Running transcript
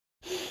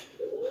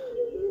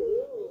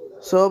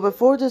So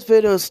before this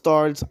video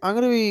starts, I'm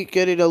gonna be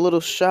getting a little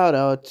shout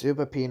out to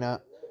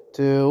Pepina,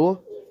 to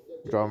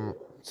drum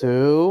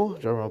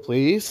roll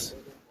please.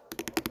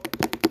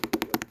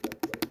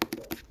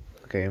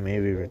 Okay,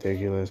 maybe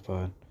ridiculous,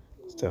 but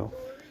still.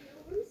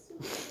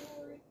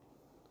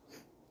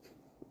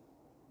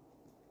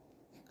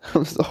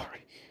 I'm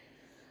sorry.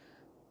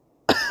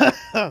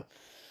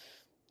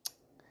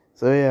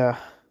 So yeah,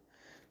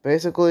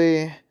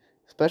 basically,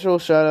 special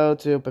shout out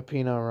to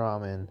Pepina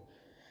Ramen.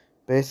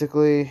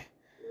 Basically,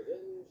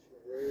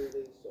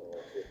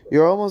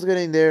 you're almost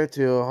getting there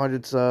to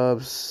 100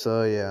 subs,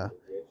 so yeah.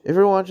 If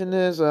you're watching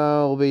this,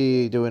 I'll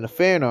be doing a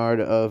fan art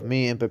of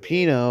me and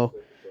Pepino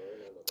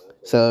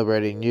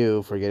celebrating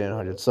you for getting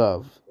 100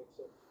 subs.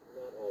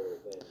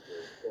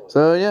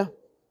 So yeah.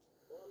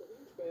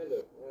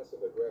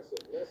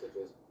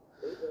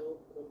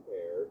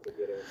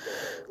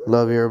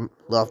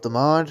 Love the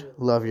mod,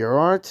 love your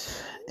art,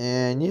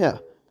 and yeah,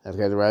 let's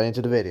get right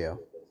into the video.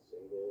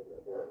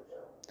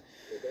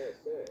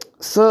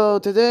 So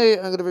today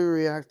I'm gonna be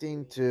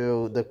reacting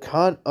to the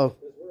cut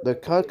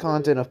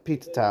content of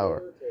Pizza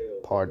Tower,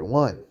 Part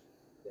 1.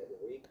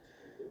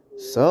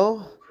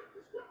 So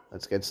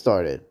let's get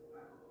started.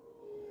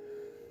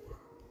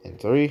 In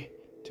 3,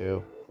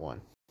 2,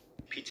 1.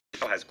 Pizza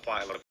Tower has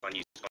quite a lot of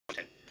unused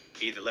content,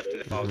 either left in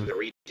the files of the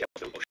retail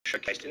build or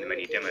showcased in the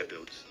many demo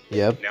builds.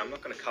 Yep. Now I'm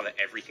not going to cover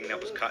everything that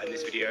was cut in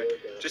this video,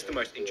 just the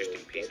most interesting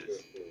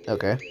pieces.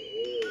 Okay.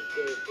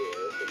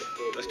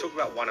 Let's talk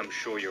about one I'm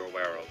sure you're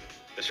aware of,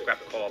 the scrap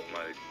co-op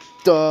mode.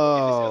 Duh.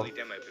 In this early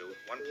demo build,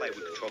 one player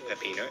would control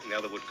Peppino and the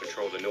other would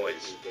control the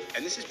noise.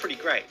 And this is pretty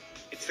great.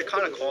 It's the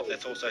kind of co-op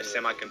that's also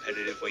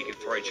semi-competitive where you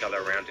can throw each other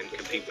around and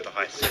compete for the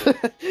high score.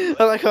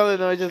 I like how the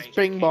noise just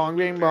bing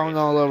bong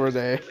all over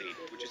there.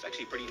 Which is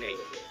actually pretty neat.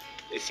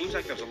 It seems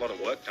like there was a lot of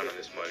work done on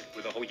this mode,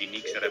 with a whole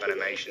unique set of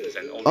animations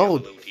and all the other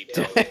little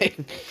details.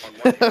 Dang. On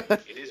one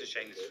hand, it is a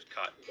shame this was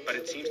cut, but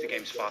it seems the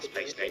game's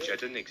fast-paced nature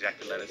didn't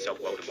exactly lend itself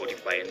well to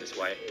multiplayer in this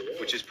way,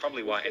 which is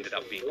probably why it ended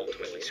up being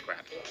ultimately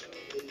scrapped.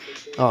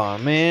 Aw,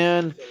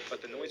 man.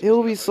 It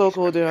would be so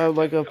cool to have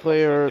like a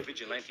player. The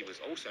Vigilante was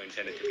also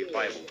intended to be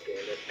playable. And he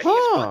has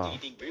Huh. quite a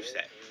unique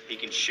moveset. He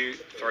can shoot,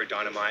 throw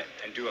dynamite,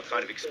 and do a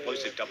kind of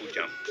explosive double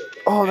jump.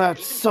 Oh, that's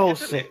Even so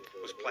Peppermint sick.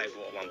 was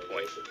playable at one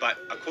point, but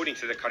according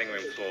to the cutting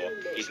room floor,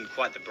 he's in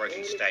quite the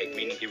broken state,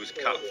 meaning he was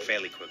cut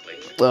fairly quickly.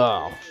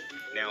 Oh.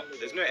 Now,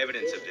 there's no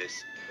evidence of this,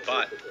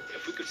 but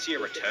if we could see a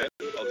return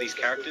of these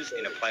characters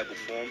in a playable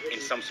form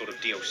in some sort of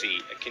DLC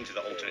akin to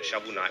the alternate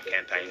Shovel Knight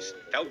campaigns,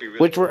 that would be really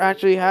Which cool. we're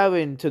actually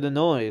having to the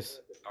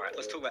noise. Alright,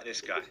 let's talk about this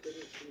guy.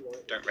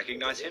 Don't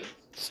recognize him?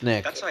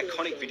 Snick. That's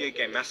iconic video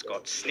game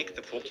mascot Snick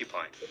the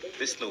Porcupine.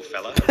 This little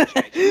fella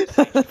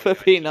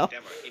Peppino.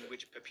 demo in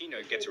which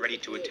Peppino gets ready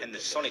to attend the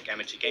Sonic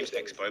Amateur Games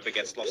Expo but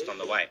gets lost on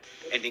the way,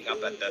 ending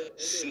up at the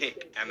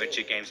Snick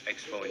Amateur Games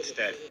Expo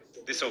instead.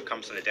 This all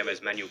comes from the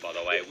demo's manual, by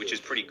the way, which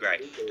is pretty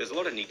great. There's a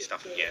lot of neat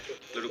stuff in here.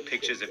 Little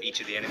pictures of each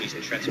of the enemies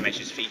and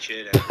transformations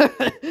featured.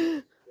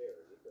 And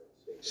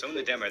so in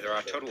the demo, there are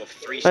a total of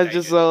 3 I stages.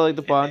 just saw like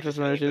the and bomb they're just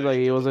transformation, mini like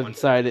he versions was of the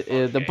inside one it.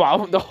 from The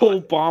bomb, the whole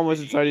bomb was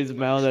inside his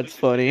mouth. That's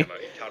funny. Demo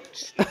entitled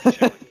Snick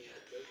Challenge.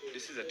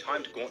 This is a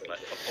timed gauntlet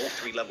of all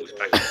 3 levels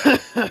back to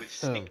back, with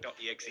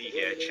Snick.exe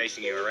here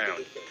chasing you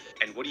around.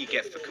 And what do you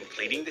get for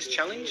completing this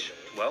challenge?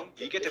 Well,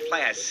 you get to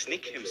play as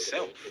Snick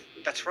himself.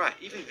 That's right,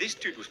 even this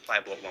dude was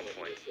playable at one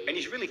point. And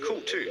he's really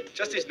cool too.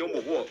 Just his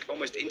normal walk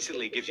almost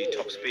instantly gives you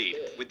top speed,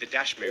 with the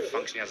dash move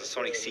functioning as a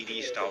Sonic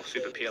CD style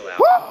super peel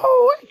out.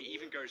 He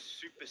even goes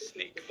super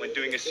Snick when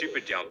doing a super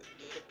jump.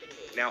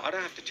 Now, I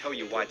don't have to tell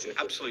you why it's an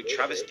absolute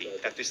travesty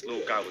that this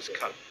little guy was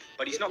cut,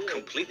 but he's not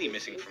completely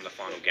missing from the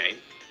final game.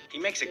 He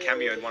makes a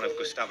cameo in one of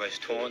Gustavo's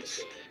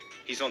taunts,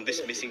 he's on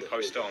this missing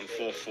poster on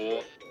floor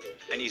 4,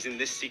 and he's in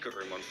this secret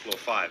room on floor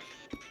 5.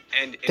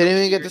 And Didn't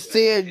even get to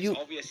see it, you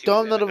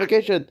dumb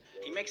notification.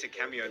 He makes a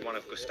cameo in one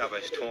of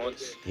Gustavo's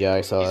taunts. Yeah,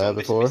 I saw He's that on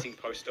before. this missing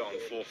poster on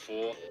floor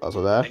 4.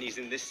 Also that. And he's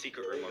in this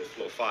secret room on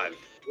floor 5.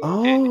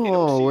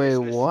 Oh, wait,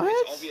 It's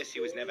what? obvious he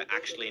was never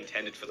actually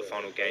intended for the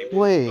final game,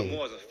 Wait. but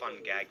more as a fun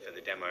gag for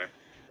the demo.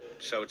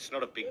 So it's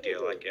not a big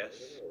deal, I guess.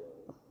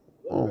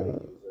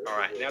 Oh.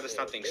 Alright, now to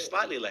something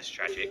slightly less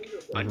tragic,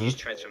 unused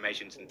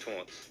transformations and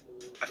taunts.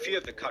 A few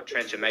of the cut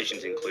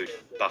transformations include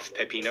Buff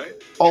Peppino,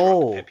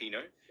 Oh. Drunk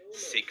Peppino,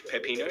 Sick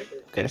Peppino,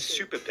 Okay. and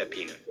Super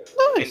Peppino.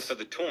 And Nice. for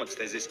the taunts,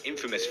 there's this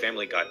infamous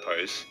Family Guy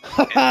pose.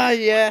 Haha,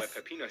 yes.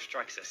 Where Peppino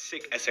strikes a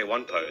sick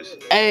SA1 pose.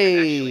 Hey. And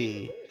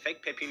actually,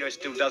 fake Peppino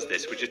still does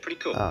this, which is pretty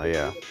cool. Oh,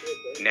 yeah.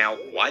 Now,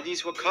 why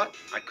these were cut,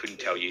 I couldn't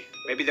tell you.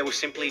 Maybe they were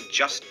simply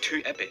just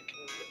too epic.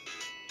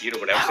 You know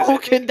what else is How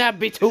epic? can that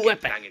be too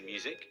epic? Banging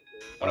music.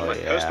 One Oh, of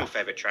my yeah. personal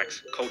favourite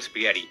tracks, Cold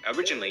Spaghetti,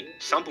 originally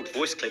sampled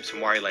voice clips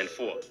from Wario Land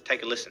 4.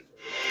 Take a listen.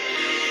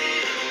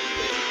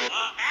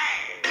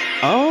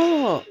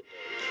 Oh.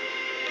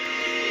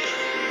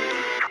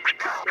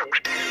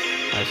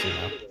 I see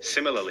now.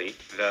 Similarly,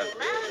 the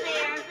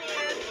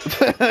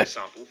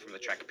sample from the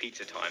track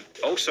Pizza Time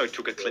also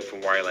took a clip from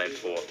Wario Land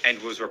 4 and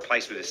was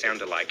replaced with a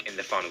sound alike in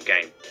the final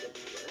game.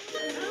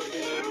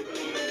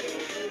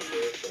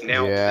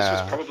 Now, this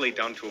was Yeah. probably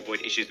done to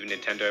avoid issues with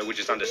Nintendo, which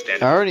is I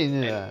understandable. already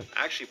knew and that.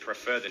 I actually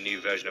prefer the new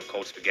version of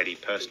Cold Spaghetti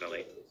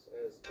personally.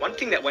 One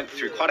thing that went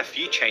through quite a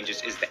few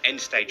changes is the end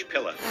stage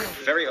pillar.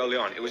 Very early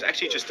on, it was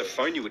actually just a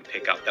phone you would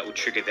pick up that would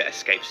trigger the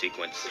escape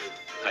sequence.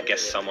 I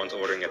guess someone's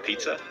ordering a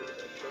pizza?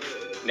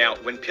 Now,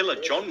 when Pillar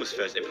John was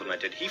first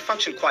implemented, he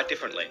functioned quite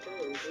differently.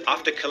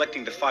 After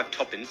collecting the 5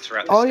 toppings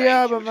throughout the Oh stage,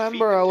 yeah, I you would feed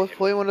remember. them I to was him,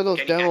 playing one of those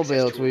gaining demo access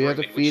builds to where a you have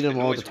room to in which feed him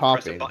all Noise the would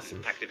press a toppings.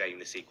 button, activating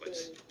the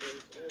sequence.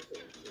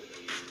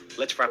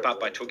 Let's wrap up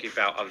by talking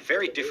about a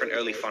very different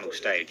early funnel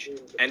stage,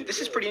 and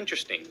this is pretty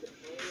interesting.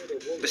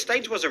 The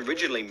stage was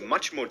originally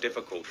much more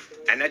difficult,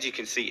 and as you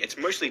can see, it's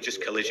mostly just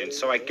collisions,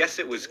 so I guess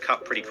it was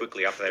cut pretty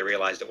quickly after they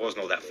realized it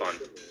wasn't all that fun.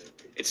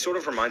 It sort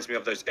of reminds me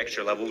of those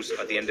extra levels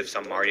at the end of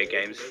some Mario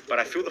games, but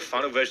I feel the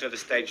final version of the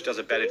stage does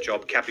a better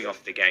job capping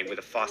off the game with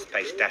a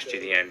fast-paced dash to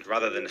the end,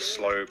 rather than a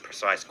slow,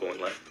 precise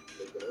gauntlet.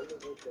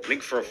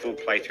 Link for a full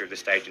playthrough of the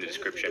stage in the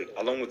description,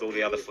 along with all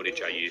the other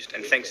footage I used,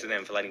 and thanks to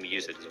them for letting me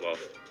use it as well.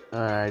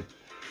 Alright.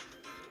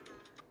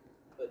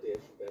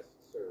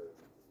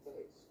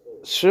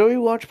 Should we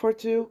watch part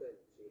 2?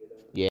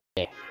 Yeah.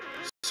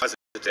 As it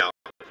turns out,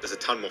 there's a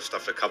ton more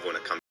stuff to cover when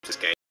it comes to this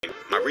game.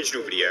 My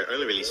original video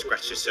only really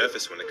scratched the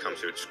surface when it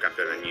comes to its scrapped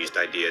and unused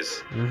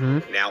ideas.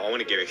 Now I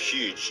want to give a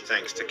huge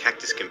thanks to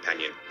Cactus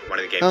Companion, one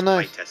of the game's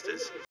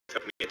playtesters, who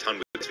helped me a ton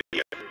with this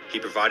video. He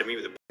provided me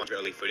with a bunch of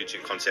early footage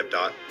and concept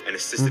art, and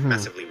assisted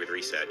massively with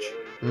research.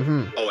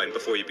 Oh, and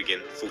before you begin,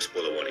 full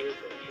spoiler warning.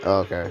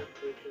 Okay.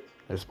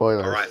 There's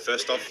spoilers. Alright,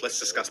 first off, let's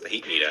discuss the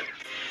heat meter.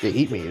 The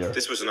heat meter.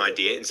 This was an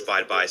idea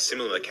inspired by a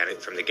similar mechanic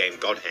from the game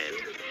God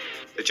Hand.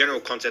 The general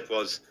concept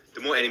was,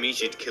 the more enemies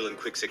you'd kill in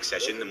quick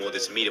succession, the more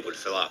this meter would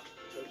fill up.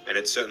 And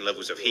at certain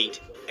levels of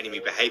heat, enemy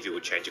behavior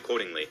would change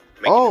accordingly,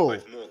 making them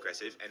both more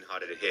aggressive and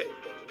harder to hit.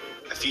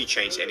 A few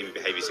changed enemy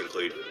behaviors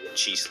include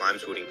cheese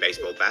slimes wielding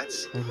baseball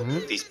bats,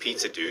 these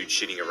pizza dudes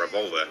shooting a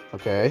revolver,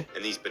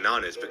 and these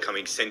bananas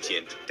becoming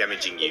sentient,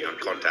 damaging you on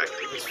contact.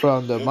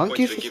 From the More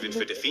monkeys points were given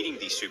for defeating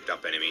these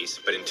souped-up enemies,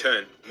 but in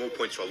turn, more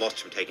points were lost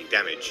from taking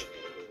damage.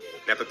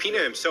 Now,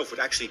 Peppino himself would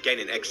actually gain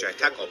an extra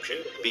attack option,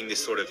 being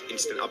this sort of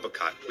instant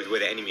uppercut, with where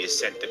the enemy is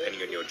sent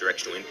depending on your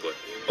directional input,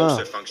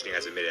 also functioning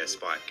as a mid-air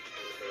spike.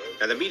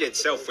 Now, the meter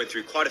itself went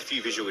through quite a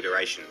few visual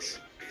iterations,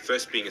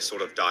 first being a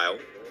sort of dial,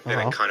 then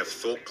a kind of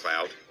thought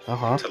cloud,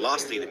 to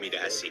lastly the meter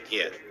as seen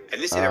here.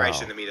 And this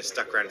iteration of the meter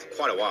stuck around for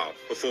quite a while,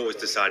 before it was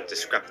decided to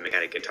scrap the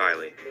mechanic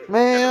entirely.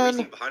 Now, the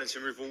reasoning behind its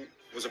removal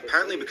was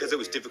apparently because it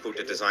was difficult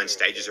to design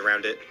stages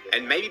around it,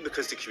 and maybe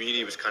because the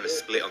community was kind of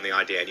split on the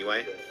idea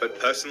anyway. But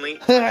personally,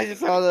 I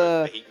just saw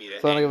the heat meter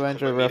Sonic and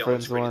Adventure combo meter on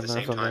reference screen one at the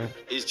or same time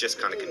something. is just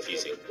kind of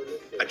confusing.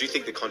 I do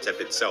think the concept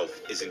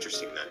itself is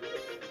interesting though.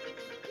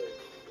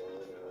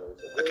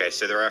 Okay,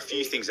 so there are a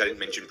few things I didn't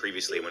mention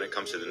previously when it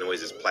comes to the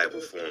Noise's playable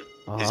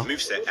form. His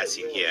moveset, as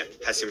seen here,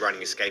 has him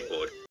riding a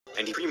skateboard,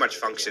 and he pretty much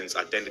functions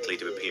identically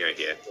to Peppino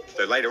here,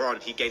 though later on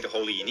he gained a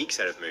wholly unique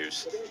set of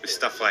moves, with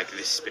stuff like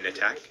this spin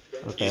attack,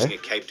 using a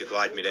cape to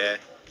glide midair,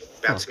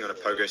 bouncing on a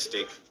pogo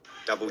stick,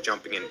 double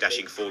jumping and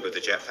dashing forward with a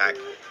jetpack,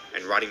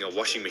 and riding a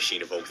washing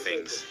machine of all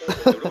things.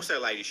 It would also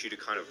allow you to shoot a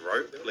kind of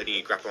rope, letting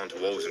you grapple onto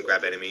walls and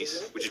grab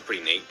enemies, which is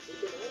pretty neat.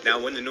 Now,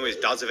 when the Noise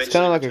does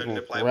eventually return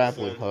to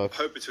playable form, I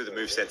hope it's with a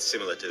moveset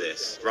similar to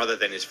this, rather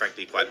than his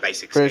frankly quite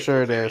basic. Pretty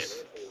sure it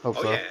is. Hope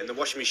so. Yeah, and the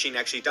washing machine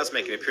actually does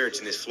make an appearance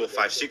in this Floor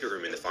 5 secret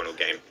room in the final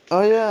game.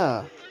 Oh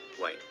yeah.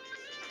 Wait,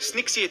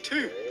 Snick's here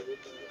too!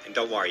 And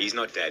don't worry, he's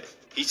not dead.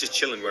 He's just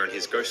chilling wearing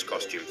his ghost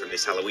costume from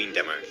this Halloween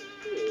demo.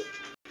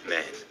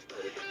 Man,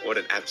 what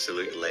an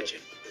absolute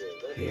legend.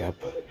 Yep.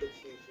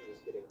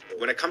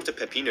 When it comes to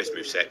Peppino's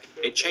moveset,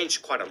 it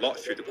changed quite a lot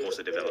through the course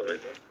of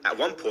development. At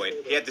one point,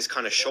 he had this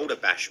kind of shoulder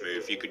bash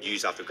move you could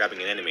use after grabbing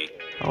an enemy.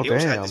 He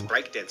also had this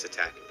breakdance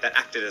attack that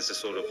acted as a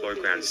sort of low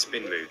ground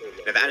spin move.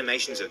 Now, the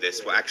animations of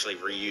this were actually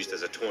reused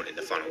as a taunt in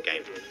the final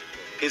game.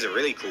 Here's a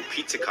really cool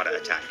pizza cutter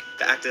attack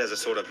that acted as a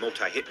sort of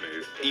multi-hit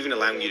move, even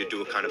allowing you to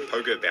do a kind of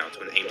pogo bounce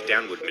when aimed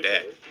downward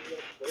midair.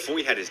 Before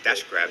he had his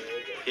dash grab,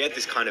 he had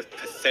this kind of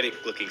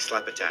pathetic-looking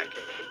slap attack,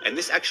 and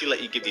this actually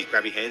let you give these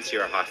grabby hands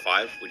here a high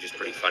five, which is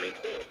pretty funny.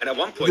 And at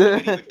one point, you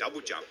could even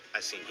double jump,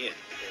 as seen here.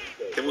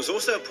 There was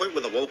also a point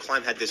where the wall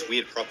climb had this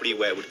weird property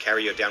where it would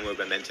carry your downward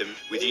momentum,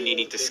 with you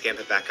needing to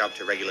scamper back up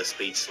to regular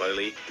speed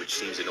slowly, which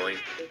seems annoying.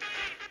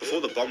 Before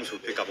the bombs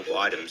would pick up all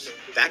items,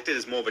 they acted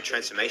as more of a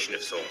transformation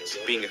of sorts,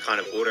 being a kind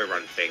of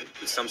auto-run thing,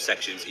 with some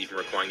sections even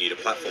requiring you to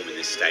platform in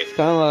this state. It's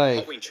kind of like,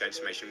 Hot Wing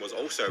transformation was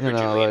also you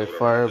know, like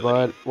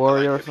Fireblood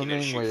Warrior or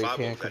something, where you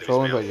can't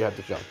control him, but you have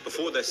to jump.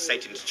 Before the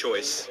Satan's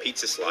Choice,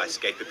 Pizza Slice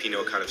gave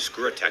Peppino a kind of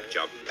screw attack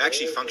jump. It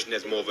actually functioned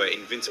as more of an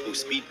invincible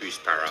speed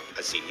boost power-up,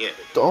 as seen here.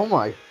 Oh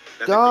my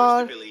Now,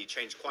 god! the ghost ability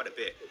changed quite a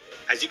bit.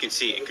 As you can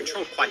see, it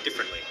controlled quite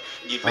differently.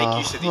 You'd make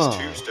use of these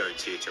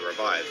tombstones here to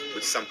revive,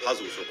 with some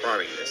puzzles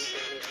requiring this.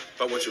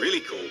 But what's really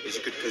cool is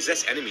you could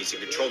possess enemies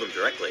and control them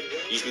directly,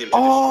 using them to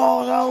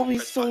oh, that would be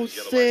so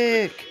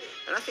sick!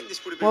 And I think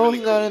this would have been Why really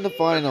wasn't cool. that in the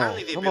final?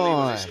 Apparently the Come ability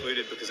on. was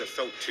excluded because it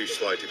felt too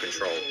slow to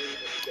control.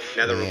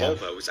 Now the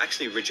revolver was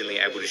actually originally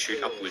able to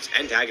shoot upwards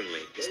and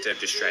diagonally instead of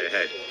just straight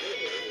ahead.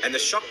 And the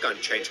shotgun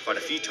changed quite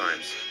a few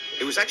times.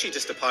 It was actually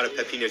just a part of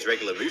Peppino's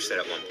regular moveset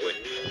at one point,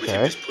 with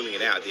him just pulling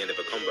it out at the end of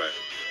a combo.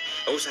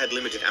 Also had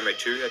limited ammo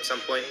too at some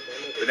point,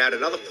 but now at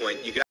another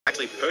point you could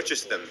actually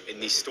purchase them in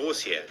these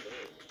stores here,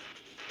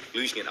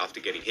 losing it after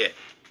getting hit.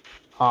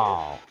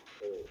 Oh.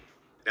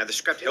 Now the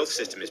scrapped health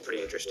system is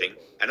pretty interesting,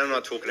 and I'm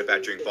not talking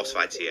about during boss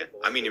fights here.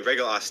 I mean in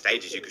regular ass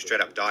stages you could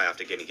straight up die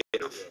after getting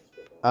hit enough.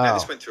 Now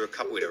this went through a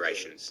couple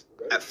iterations.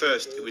 At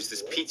first it was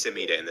this pizza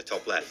meter in the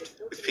top left,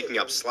 with picking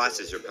up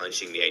slices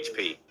replenishing the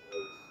HP.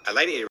 A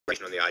later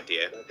iteration on the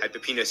idea had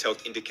Peppino's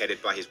health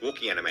indicated by his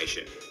walking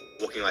animation,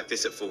 walking like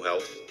this at full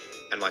health,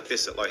 and like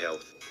this at low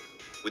health,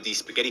 with these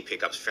spaghetti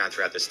pickups found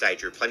throughout the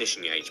stage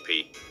replenishing your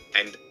HP,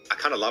 and I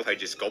kind of love how he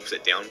just gulps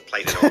it down,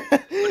 plays it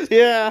on.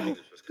 Yeah, he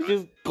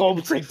just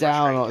gulps it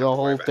down the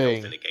whole thing.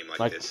 In a game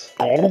like this.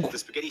 gulp. The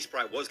spaghetti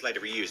sprite was later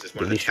reused as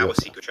one of the Tower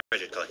Secret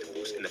treasure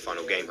collectibles in the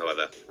final game,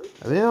 however.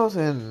 I think I was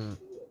in...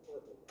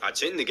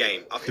 So in the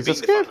game, after Is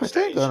beating it the final skip?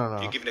 I think? stage, I don't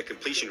know. you're given a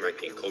completion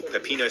ranking called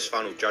Peppino's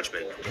Final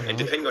Judgment, and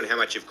depending on how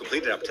much you've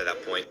completed up to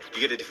that point,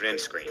 you get a different end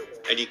screen,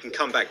 and you can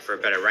come back for a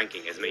better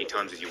ranking as many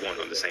times as you want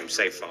on the same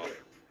save file.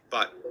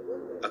 But,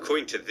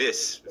 according to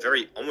this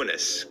very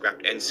ominous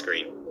scrapped end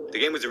screen, the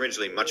game was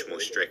originally much more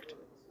strict,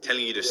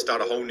 telling you to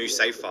start a whole new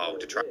save file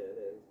to try...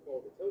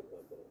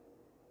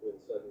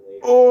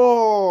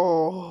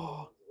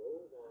 Oh!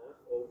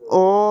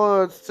 Oh,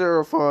 that's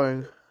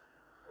terrifying.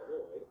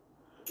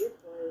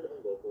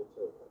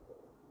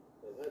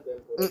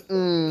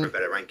 for a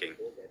better ranking.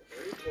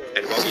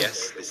 And while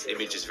yes, this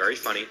image is very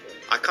funny,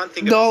 I can't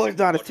think of No, a it's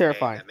not. It's single game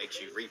terrifying. that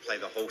makes you replay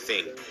the whole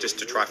thing just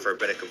to try for a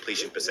better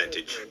completion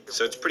percentage.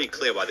 So it's pretty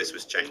clear why this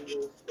was changed.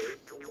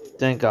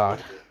 Thank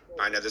God.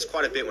 I know there's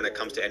quite a bit when it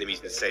comes to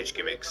enemies and stage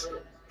gimmicks.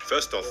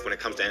 First off, when it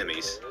comes to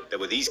enemies, there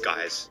were these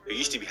guys, who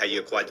used to be how you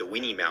acquired the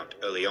Winnie mount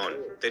early on.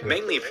 They'd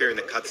mainly appear in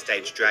the cut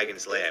stage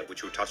Dragon's Lair,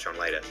 which we'll touch on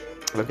later.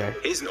 Okay.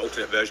 Here's an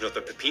alternate version of the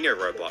Peppino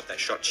robot that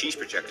shot cheese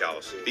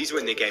projectiles. These were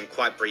in the game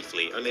quite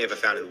briefly, only ever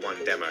found in one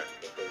demo.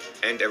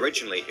 And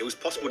originally, it was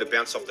possible to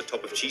bounce off the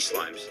top of cheese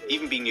slimes,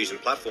 even being used in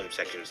platform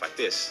sections like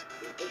this.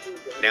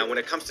 Now, when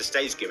it comes to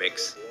stage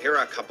gimmicks, here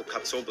are a couple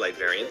cut saw blade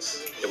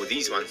variants. There were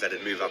these ones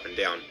that'd move up and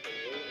down,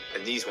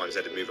 and these ones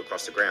that'd move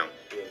across the ground.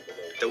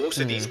 There were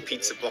also these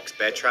pizza box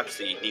bear traps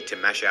that you'd need to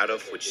mash out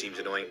of, which seems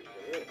annoying.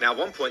 Now, at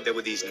one point, there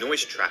were these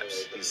noise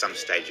traps in some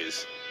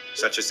stages,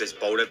 such as this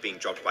boulder being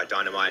dropped by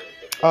dynamite,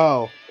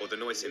 Oh. or the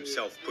noise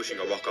himself pushing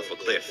a rock off a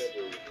cliff.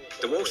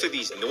 There were also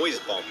these noise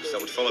bombs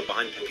that would follow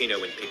behind Peppino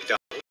when picked up,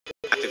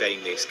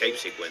 activating the escape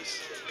sequence.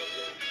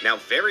 Now,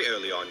 very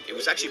early on, it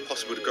was actually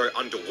possible to go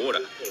underwater,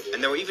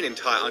 and there were even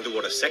entire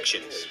underwater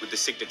sections with the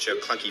signature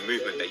clunky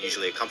movement that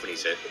usually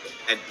accompanies it.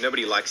 And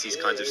nobody likes these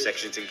kinds of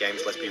sections in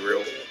games, let's be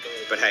real.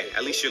 But hey,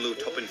 at least your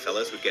little toppin'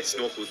 fellas would get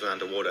snorkels when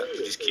underwater,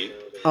 which is cute.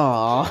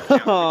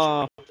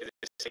 Aww. In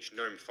a stage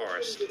gnome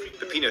forest,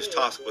 Peppino's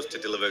task was to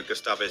deliver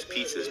Gustavo's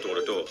pizzas door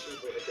to door,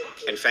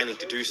 and failing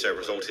to do so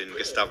resulted in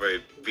Gustavo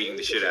beating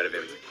the shit out of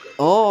him.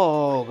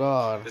 Oh,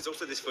 God. There's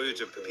also this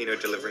footage of Peppino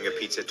delivering a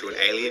pizza to an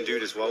alien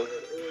dude as well.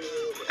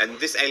 And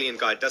this alien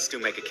guy does still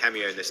make a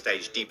cameo in the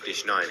stage Deep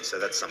Dish 9, so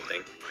that's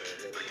something.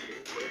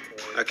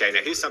 Okay, now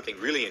here's something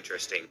really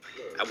interesting.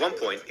 At one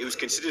point, it was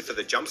considered for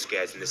the jump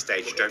scares in the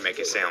stage Don't Make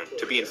a Sound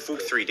to be in full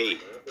 3D.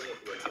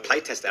 A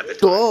playtest at the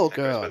time Oh, that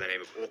goes by God. the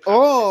name of Orca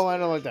Oh, I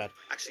don't like that.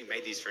 actually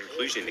made these for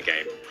inclusion in the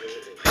game.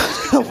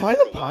 Why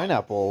the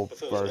pineapple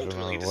Before it was version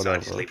ultimately or decided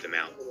to whatever? leave them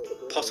out,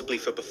 possibly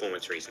for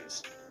performance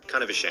reasons.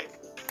 Kind of a shame.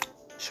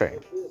 Shame.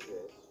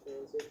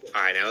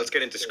 Alright, now let's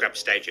get into scrap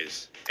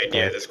stages. And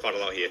yeah, there's quite a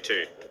lot here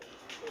too.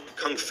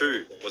 Kung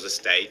Fu was a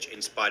stage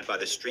inspired by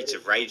the Streets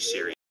of Rage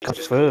series. Kung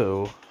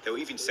Fu. There were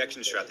even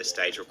sections throughout the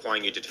stage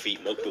requiring you to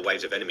defeat multiple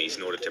waves of enemies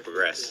in order to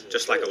progress,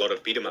 just like a lot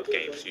of beat-em-up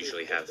games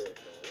usually have.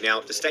 Now,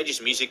 the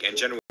stage's music and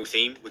general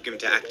theme were given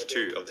to Act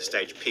 2 of the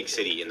stage Pig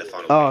City in the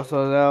final Oh, game.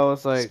 so that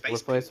was like Space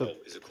replaced Pinball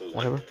with is a cool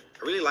whatever. one.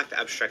 I really like the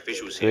abstract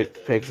visuals here.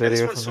 Pig Now, City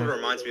this or one sort something. of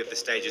reminds me of the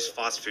stage's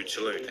Fast Food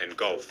Saloon and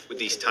Golf, with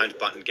these timed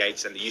button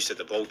gates and the use of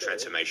the bowl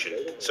transformation.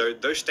 So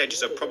those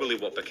stages are probably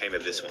what became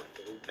of this one.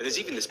 And there's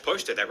even this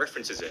poster that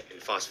references it in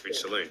Fast Food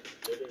Saloon.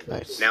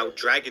 Nice. Now,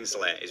 Dragon's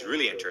Lair is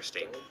really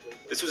interesting.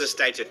 This was a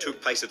stage that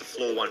took place at the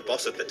floor 1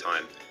 boss at the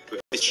time,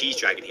 with the cheese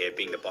dragon here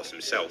being the boss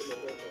himself.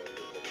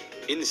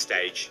 In the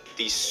stage,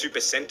 these Super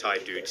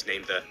Sentai dudes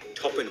named the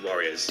Toppin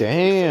Warriors.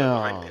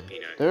 Damn.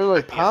 They're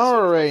like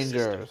Power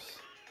Rangers.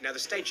 Now, the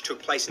stage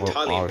took place Well,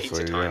 entirely in pizza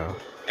obviously, time,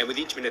 yeah. and with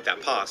each minute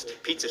that passed,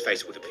 Pizza's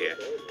face would appear,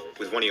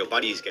 with one of your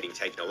buddies getting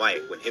taken away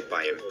when hit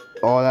by him.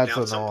 Oh, that's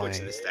Now, at some points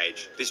in annoying. the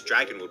stage, this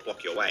dragon would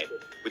block your way,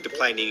 with the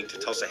player needing to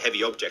toss a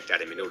heavy object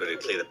at him in order to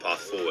clear the path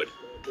forward.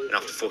 And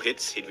after 4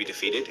 hits, he'd be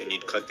defeated, and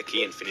you'd collect the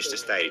key and finish the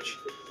stage.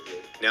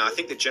 Now, I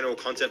think the general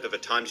concept of a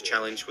timed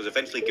challenge was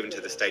eventually given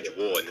to the stage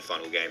War in the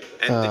final game,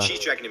 and the Cheese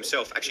Dragon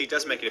himself actually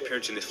does make an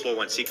appearance in this floor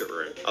 1 secret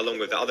room, along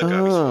with the other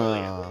guy we saw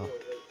earlier. Ah.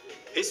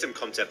 Here's some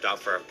concept art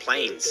for a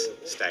Plains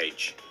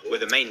stage, where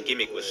the main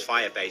gimmick was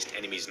fire-based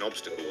enemies and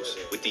obstacles,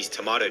 with these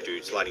tomato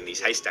dudes lighting these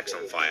haystacks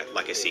on fire,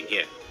 like I seen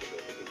here.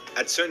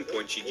 At certain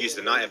points, you'd use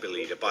the night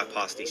ability to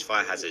bypass these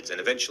fire hazards, and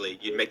eventually,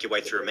 you'd make your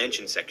way through a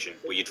mansion section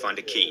where you'd find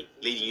a key,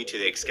 leading you to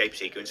the escape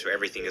sequence where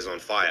everything is on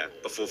fire,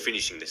 before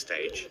finishing the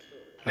stage.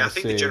 Now, I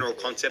think the general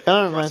concept Kind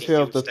of of the reminds grassy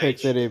me of field the Pig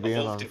stage City being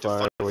evolved on into fire,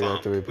 Fun where you have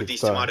to Farm, repeat with these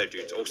stuff. tomato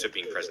dudes also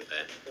being present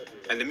there.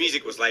 And the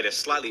music was later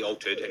slightly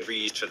altered and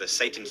reused for the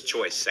Satan's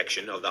Choice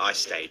section of the ice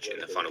stage in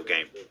the final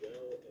game.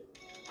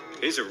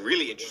 Here's a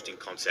really interesting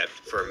concept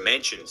for a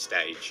mansion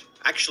stage,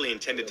 actually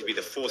intended to be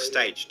the fourth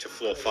stage to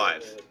floor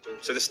 5.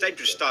 So the stage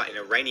would start in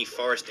a rainy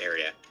forest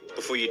area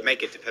before you'd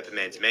make it to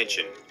Pepperman's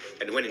mansion,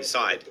 and when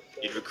inside,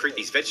 you'd recruit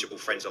these vegetable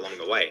friends along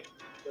the way,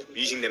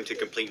 using them to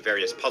complete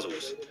various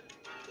puzzles,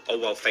 all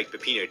while fake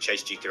Peppino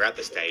chased you throughout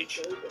the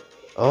stage.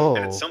 Oh.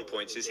 And at some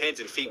points, his hands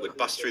and feet would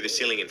bust through the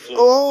ceiling and floor,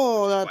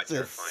 Oh, which is that's quite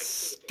terrifying.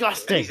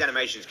 disgusting. And these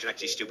animations can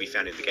actually still be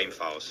found in the game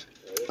files.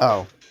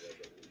 Oh.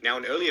 Now,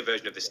 an earlier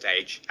version of the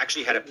stage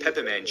actually had a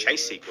Pepperman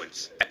chase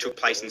sequence that took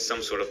place in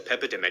some sort of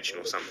Pepper dimension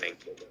or something.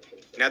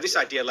 Now, this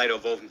idea later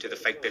evolved into the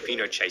fake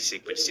Peppino chase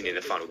sequence seen in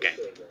the final game.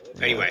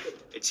 Anyway,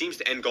 it seems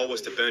the end goal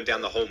was to burn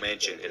down the whole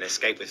mansion and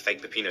escape with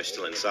fake Peppino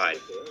still inside.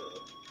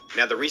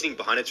 Now, the reasoning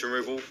behind its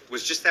removal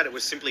was just that it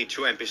was simply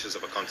too ambitious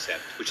of a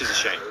concept, which is a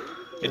shame.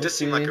 It does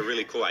seem like a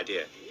really cool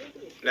idea.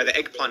 Now, the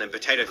eggplant and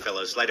potato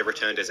fellas later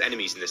returned as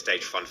enemies in the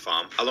stage Fun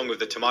Farm, along with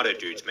the tomato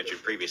dudes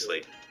mentioned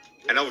previously.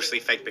 And obviously,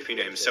 fake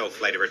Peppino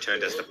himself later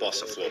returned as the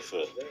boss of Floor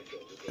 4.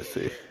 Let's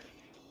see.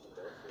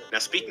 Now,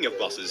 speaking of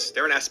bosses,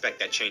 they're an aspect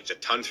that changed a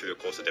ton through the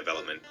course of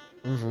development.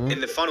 Mm-hmm. In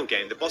the final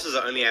game, the bosses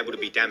are only able to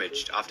be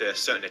damaged after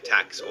certain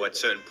attacks or at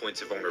certain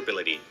points of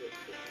vulnerability.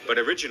 But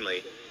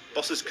originally,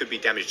 bosses could be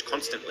damaged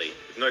constantly,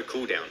 with no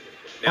cooldown.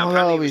 Now, Oh, apparently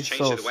that'll it was be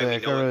changed so to the way we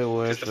sick. know I really it,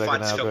 wish because the that could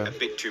fights felt happen. a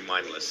bit too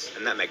mindless,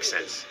 and that makes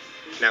sense.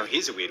 Now,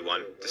 here's a weird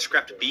one, the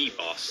Scrapped Bee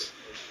boss.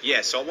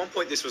 Yeah, so at one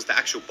point this was the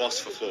actual boss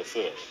for Floor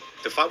 4.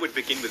 The fight would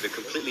begin with a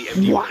completely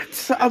empty What? room,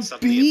 and then A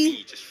suddenly bee? a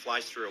bee just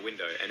flies through a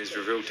window and is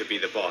revealed to be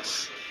the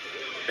boss.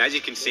 Now, as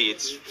you can see,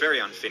 it's very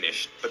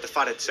unfinished, but the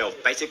fight itself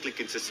basically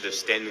consisted of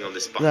standing on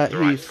this button That at the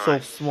right he's so time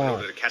in small.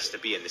 order to catch the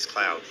bee in this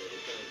cloud.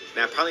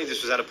 Now, apparently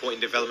this was at a point in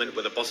development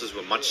where the bosses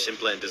were much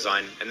simpler in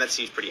design, and that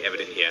seems pretty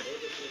evident here.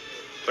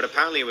 But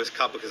apparently it was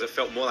cut because it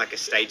felt more like a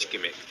stage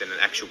gimmick than an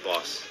actual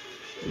boss.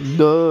 Now, in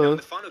Duh.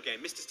 the final game,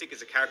 Mr. Stick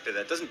is a character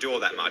that doesn't do all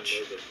that much,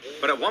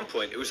 but at one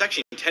point it was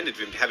actually intended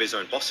for him to have his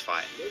own boss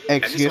fight.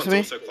 And this Excuse one's me?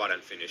 also quite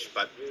unfinished,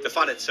 but the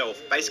fight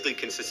itself basically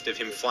consisted of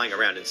him flying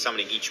around and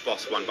summoning each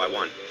boss one by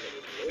one.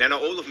 Now,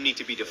 not all of them need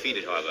to be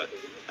defeated, however.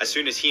 As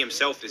soon as he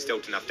himself is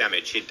dealt enough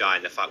damage, he'd die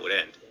and the fight would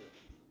end.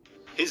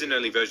 Here's an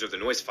early version of the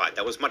noise fight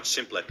that was much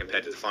simpler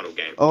compared to the final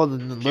game. Oh, the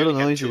You little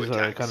only had two noises are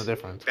attacks, kind of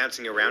different.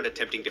 bouncing around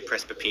attempting to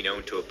press Peppino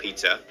into a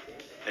pizza,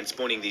 and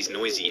spawning these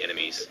noisy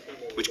enemies,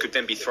 which could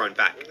then be thrown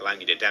back, allowing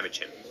you to damage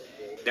him.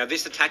 Now,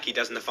 this attack he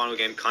does in the final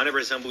game kind of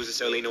resembles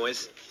this early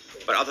noise,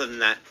 but other than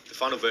that, the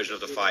final version of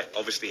the fight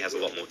obviously has a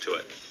lot more to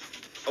it.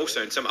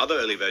 Also, in some other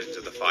early versions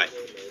of the fight,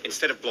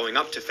 instead of blowing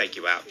up to fake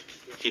you out,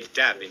 he'd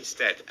dab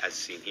instead, as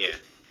seen here.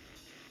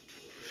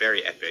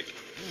 Very epic.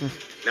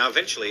 Now,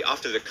 eventually,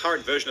 after the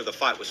current version of the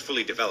fight was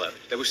fully developed,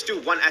 there was still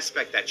one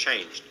aspect that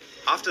changed.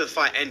 After the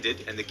fight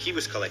ended and the key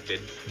was collected,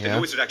 the Yeah.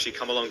 noise would actually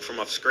come along from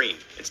off screen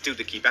and steal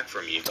the key back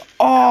from you.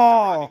 Oh!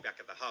 Arriving back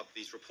at the hub,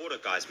 these reporter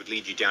guys would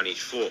lead you down each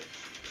floor,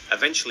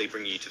 eventually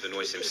bringing you to the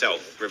noise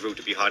himself, revealed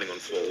to be hiding on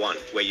floor 1,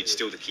 where you'd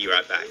steal the key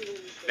right back.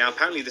 Now,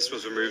 apparently this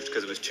was removed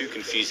because it was too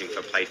confusing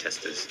for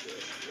playtesters.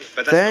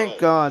 But that's Thank not all.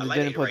 God A they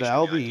later didn't put that. iteration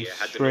I'll of the be idea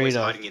had the straight noise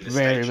up hiding in the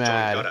very stage Jolly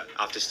mad. Gutter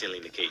after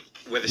stealing the key.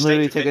 Where the Literally stage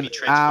would then taking be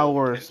transformed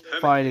hours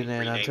and permanently fighting it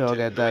renamed until I to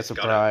get that Noise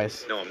Gutter.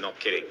 surprise. No, I'm not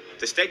kidding.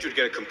 The stage would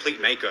get a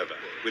complete makeover,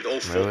 with all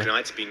four Really?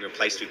 knights being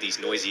replaced with these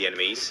noisy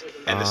enemies,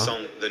 and the Uh-huh.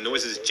 song The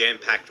Noises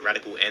Jam-Packed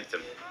Radical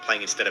Anthem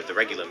playing instead of the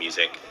regular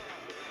music.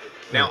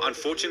 Now,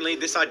 unfortunately,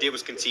 this idea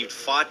was conceived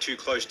far too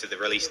close to the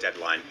release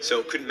deadline, so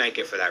it couldn't make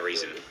it for that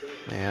reason.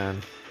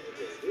 Man.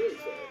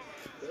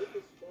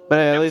 But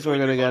at Now, least before we're we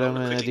gonna move get on, I him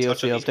wanna in a quickly touch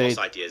DLC on these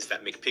boss update. ideas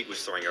that McPig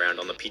was throwing around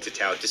on the Pizza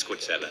Tower Discord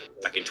server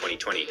back in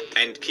 2020.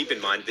 And keep in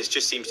mind, this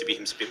just seems to be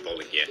him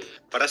spitballing here,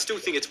 but I still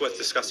think it's worth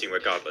discussing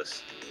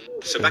regardless.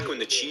 So back when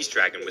the Cheese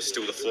Dragon was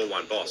still the floor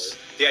 1 boss,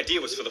 the idea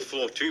was for the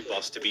floor 2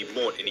 boss to be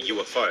Mort in a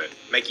UFO,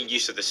 making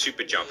use of the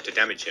super jump to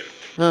damage him.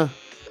 Huh.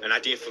 An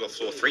idea for the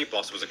floor 3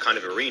 boss was a kind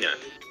of arena,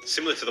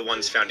 similar to the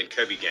ones found in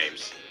Kirby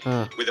games,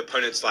 Huh. with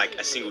opponents like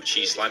a single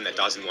cheese slime that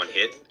dies in one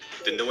hit,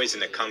 the noise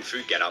in a kung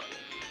fu getup,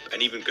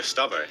 and even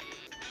Gustavo.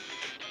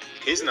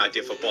 Here's an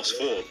idea for boss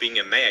 4, being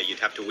a mayor you'd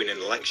have to win an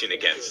election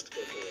against,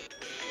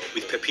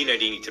 with Peppino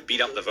needing to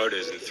beat up the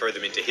voters and throw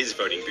them into his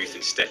voting booth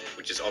instead,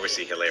 which is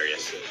obviously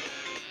hilarious.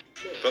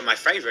 But my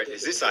favourite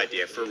is this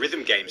idea for a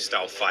rhythm game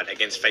style fight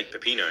against fake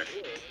Peppino,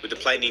 with the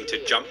player needing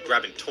to jump,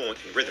 grab and taunt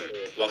in rhythm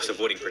whilst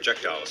avoiding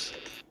projectiles,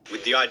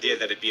 with the idea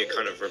that it'd be a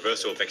kind of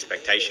reversal of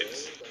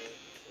expectations.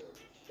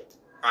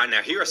 Alright,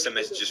 now here are some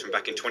messages from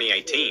back in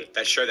 2018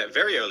 that show that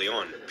very early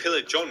on,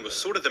 Pillar John was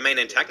sort of the main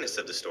antagonist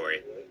of the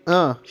story.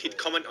 He'd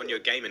comment on your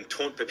game and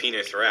taunt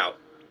Peppino throughout,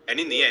 and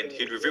in the end,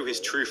 he'd reveal his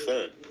true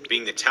form,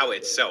 being the tower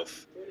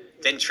itself.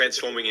 then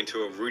transforming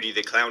into a Rudy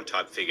the Clown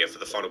type figure for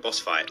the final boss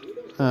fight.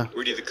 Huh.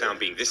 Rudy the Clown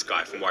being this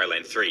guy from Wario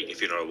Land 3,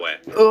 if you're not aware.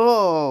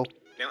 Oh!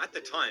 Now, at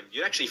the time,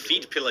 you'd actually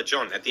feed Pillar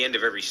John at the end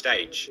of every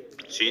stage,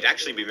 so you'd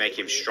actually be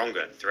making him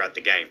stronger throughout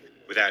the game,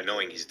 without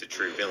knowing he's the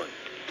true villain,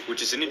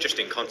 which is an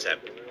interesting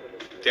concept.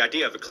 The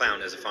idea of a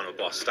clown as a final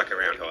boss stuck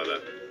around,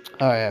 however.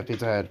 Oh yeah,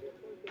 Pizza Head.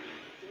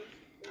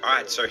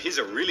 Alright, so here's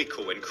a really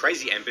cool and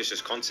crazy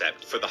ambitious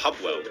concept for the hub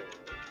world.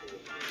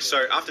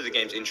 So, after the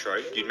game's intro,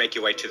 you'd make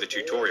your way to the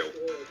tutorial,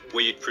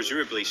 where you'd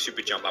presumably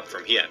super jump up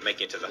from here,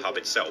 making it to the hub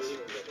itself.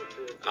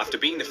 After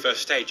beating the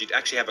first stage, you'd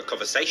actually have a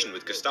conversation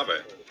with Gustavo.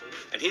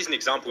 And here's an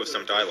example of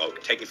some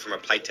dialogue taken from a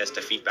playtester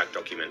feedback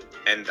document.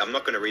 And I'm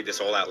not going to read this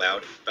all out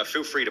loud, but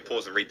feel free to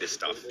pause and read this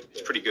stuff.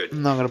 It's pretty good.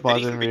 I'm not gonna pause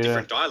There'd even and be read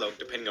different it. dialogue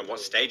depending on what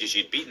stages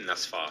you'd beaten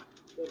thus far.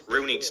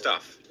 Real neat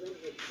stuff.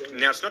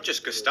 Now, it's not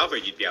just Gustavo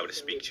you'd be able to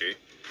speak to.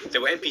 There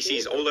were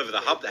NPCs all over the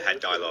hub that had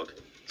dialogue,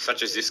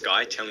 such as this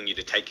guy telling you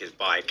to take his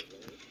bike,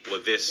 or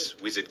this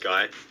wizard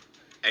guy.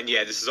 And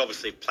yeah, this is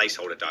obviously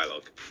placeholder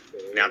dialogue.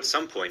 Now, at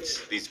some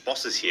points, these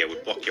bosses here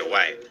would block your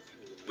way,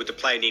 with the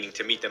player needing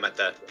to meet them at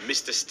the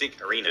Mr.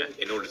 Stick Arena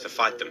in order to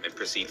fight them and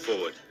proceed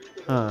forward.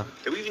 Huh.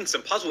 There were even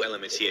some puzzle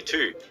elements here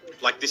too,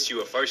 like this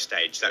UFO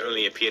stage that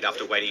only appeared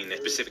after waiting in a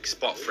specific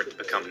spot for it to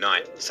become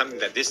night, something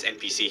that this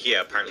NPC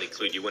here apparently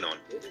clued you in on.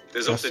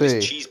 There's also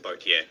this cheese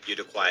boat here you'd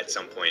acquire at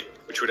some point,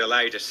 which would allow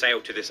you to sail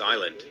to this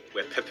island,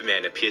 where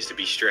Pepperman appears to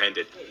be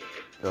stranded.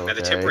 Okay. Now,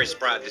 the temporary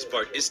sprite of this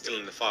boat is still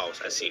in the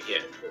files, as seen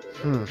here.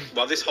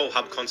 While this whole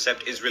hub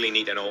concept is really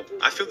neat and all,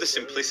 I feel the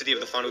simplicity of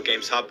the Final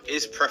Games hub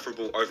is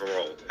preferable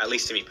overall, at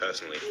least to me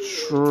personally.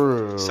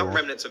 True. Some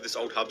remnants of this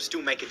old hub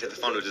still make it to the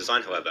final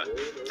design, however.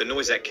 The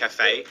Noisette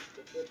Cafe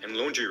and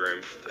Laundry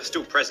Room are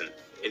still present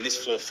in this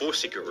Floor 4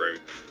 secret room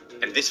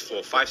and this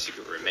Floor 5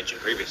 secret room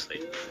mentioned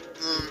previously.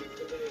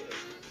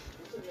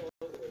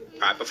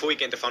 Alright, before we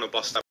get into final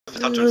boss stuff, let's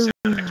touch on sound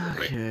effects real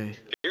quick. Okay.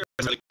 Here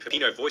are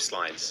Peppino voice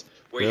lines,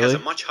 where he has a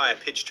much higher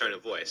pitched tone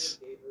of voice.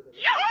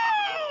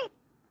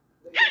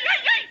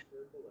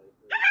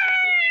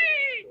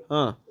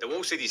 Huh. There were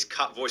also these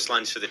cut voice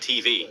lines for the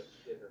TV.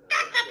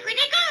 Pretty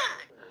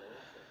good.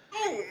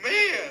 Oh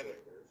man!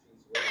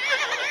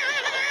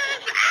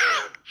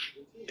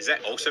 Is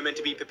that also meant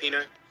to be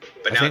Peppino?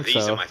 But I now think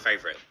these so. are my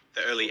favourite.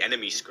 The early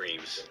enemy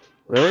screams.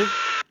 Really?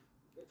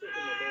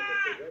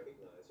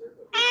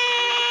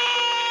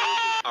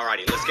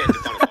 Alrighty, let's get into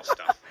final boss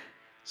stuff.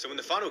 So in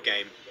the final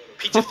game,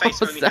 Pizza Face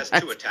What was only has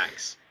that? 2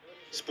 attacks.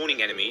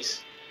 Spawning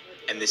enemies,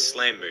 and this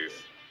slam move.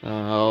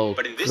 Oh,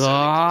 But in this early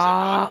concept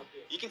God. art,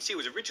 you can see it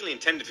was originally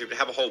intended for him to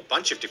have a whole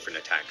bunch of different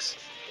attacks,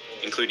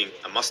 including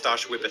a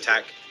mustache whip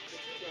attack,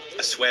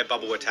 a swear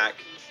bubble attack,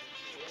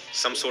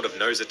 some sort of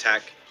nose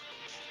attack,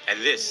 and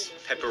this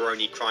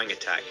pepperoni crying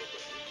attack.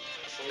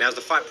 Now as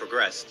the fight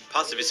progressed,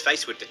 parts of his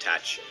face would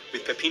detach,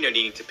 with Peppino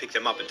needing to pick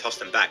them up and toss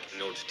them back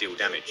in order to deal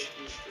damage.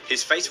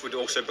 His face would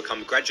also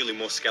become gradually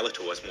more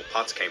skeletal as more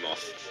parts came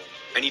off,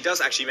 and he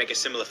does actually make a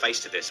similar face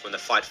to this when the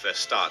fight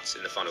first starts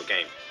in the final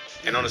game.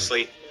 And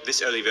honestly,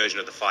 this early version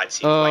of the fight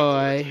seems way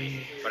cooler to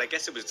me, but I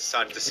guess it was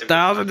decided to simplify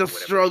Thousands for of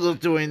whatever struggles reason.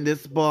 doing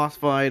this boss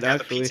fight, Now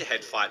the actually. Pizza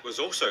Head fight was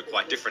also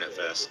quite different at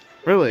first.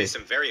 Really? There's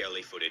some very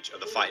early footage of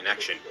the fight in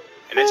action,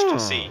 and as you can Huh.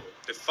 see,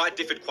 the fight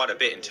differed quite a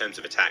bit in terms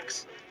of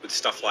attacks, with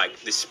stuff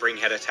like this spring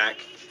head attack,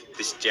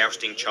 this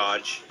jousting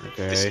charge,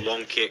 this Okay.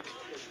 long kick,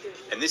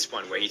 and this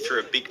one where he threw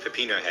a big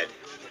Peppino head,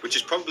 which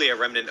is probably a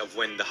remnant of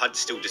when the HUD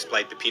still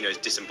displayed Peppino's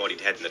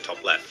disembodied head in the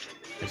top left.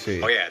 I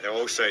see. Oh yeah, there are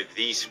also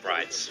these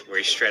sprites, where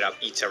he straight up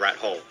eats a rat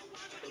whole.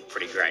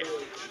 Pretty great.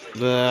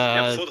 Now,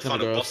 Now, before the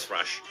final boss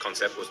rush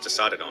concept was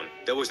decided on,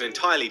 there was an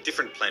entirely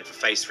different plan for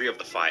Phase 3 of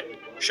the fight,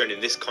 shown in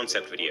this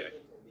concept video.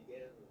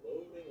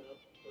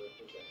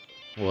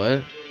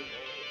 What?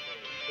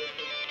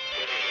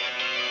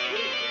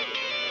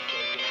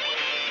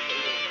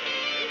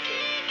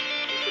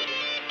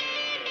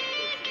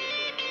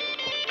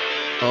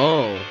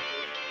 Oh.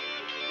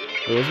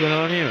 What's going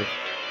on here?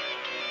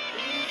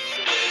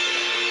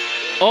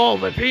 Oh,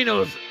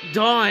 Peppino's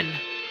done.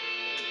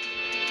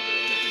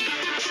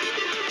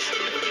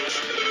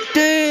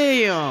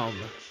 Damn.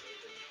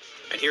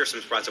 And here are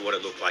some sprites of what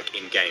it looked like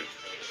in-game.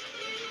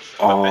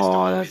 But best of Oh,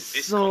 all that's is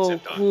this so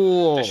concept art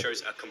cool. that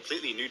shows a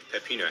completely nude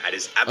Peppino at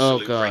his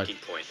absolute God. breaking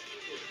point.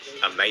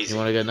 You Amazing.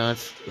 want to get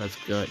nuts? Let's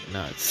get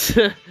nuts.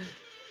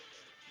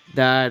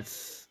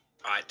 That's...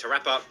 Alright, to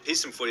wrap up, here's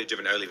some footage of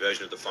an early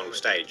version of the final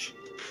stage.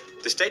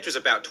 The stage was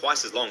about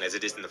twice as long as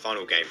it is in the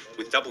final game,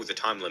 with double the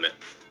time limit.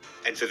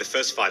 And for the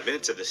first 5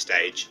 minutes of the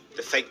stage,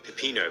 the fake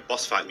Peppino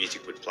boss fight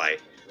music would play,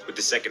 with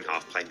the second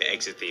half playing the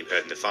exit theme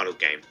heard in the final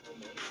game.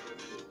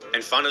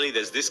 And finally,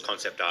 there's this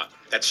concept art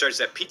that shows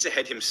that Pizza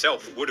Head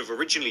himself would have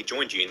originally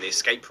joined you in the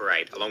escape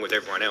parade along with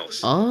everyone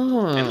else.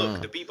 Oh. And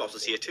look, the B-Boss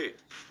is here too.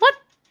 What?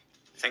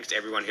 Thanks to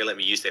everyone who let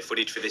me use their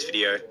footage for this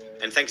video,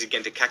 and thanks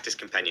again to Cactus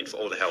Companion for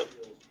all the help.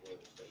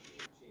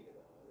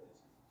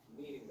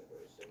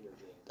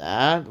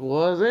 That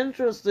was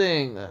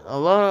interesting. A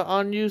lot of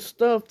unused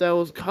stuff that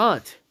was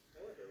cut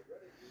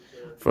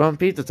from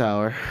Pizza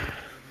Tower.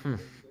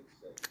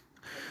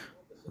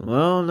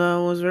 Well, that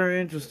was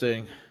very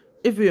interesting.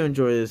 If you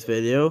enjoyed this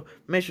video,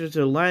 make sure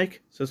to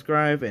like,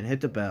 subscribe, and hit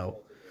the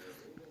bell.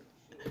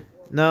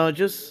 Now,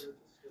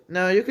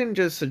 you can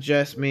just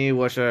suggest me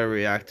what should I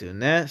react to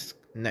next.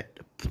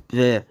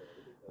 Yeah.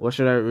 What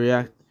should I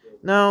react?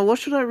 Now, what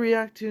should I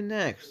react to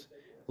next?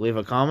 Leave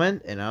a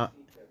comment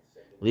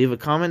leave a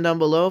comment down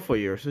below for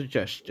your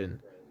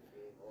suggestion.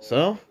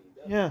 So,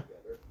 yeah.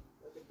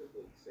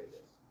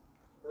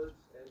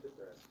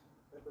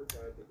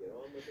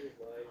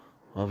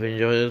 Hope you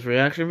enjoyed this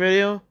reaction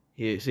video.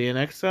 See you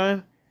next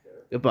time.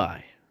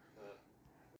 Goodbye.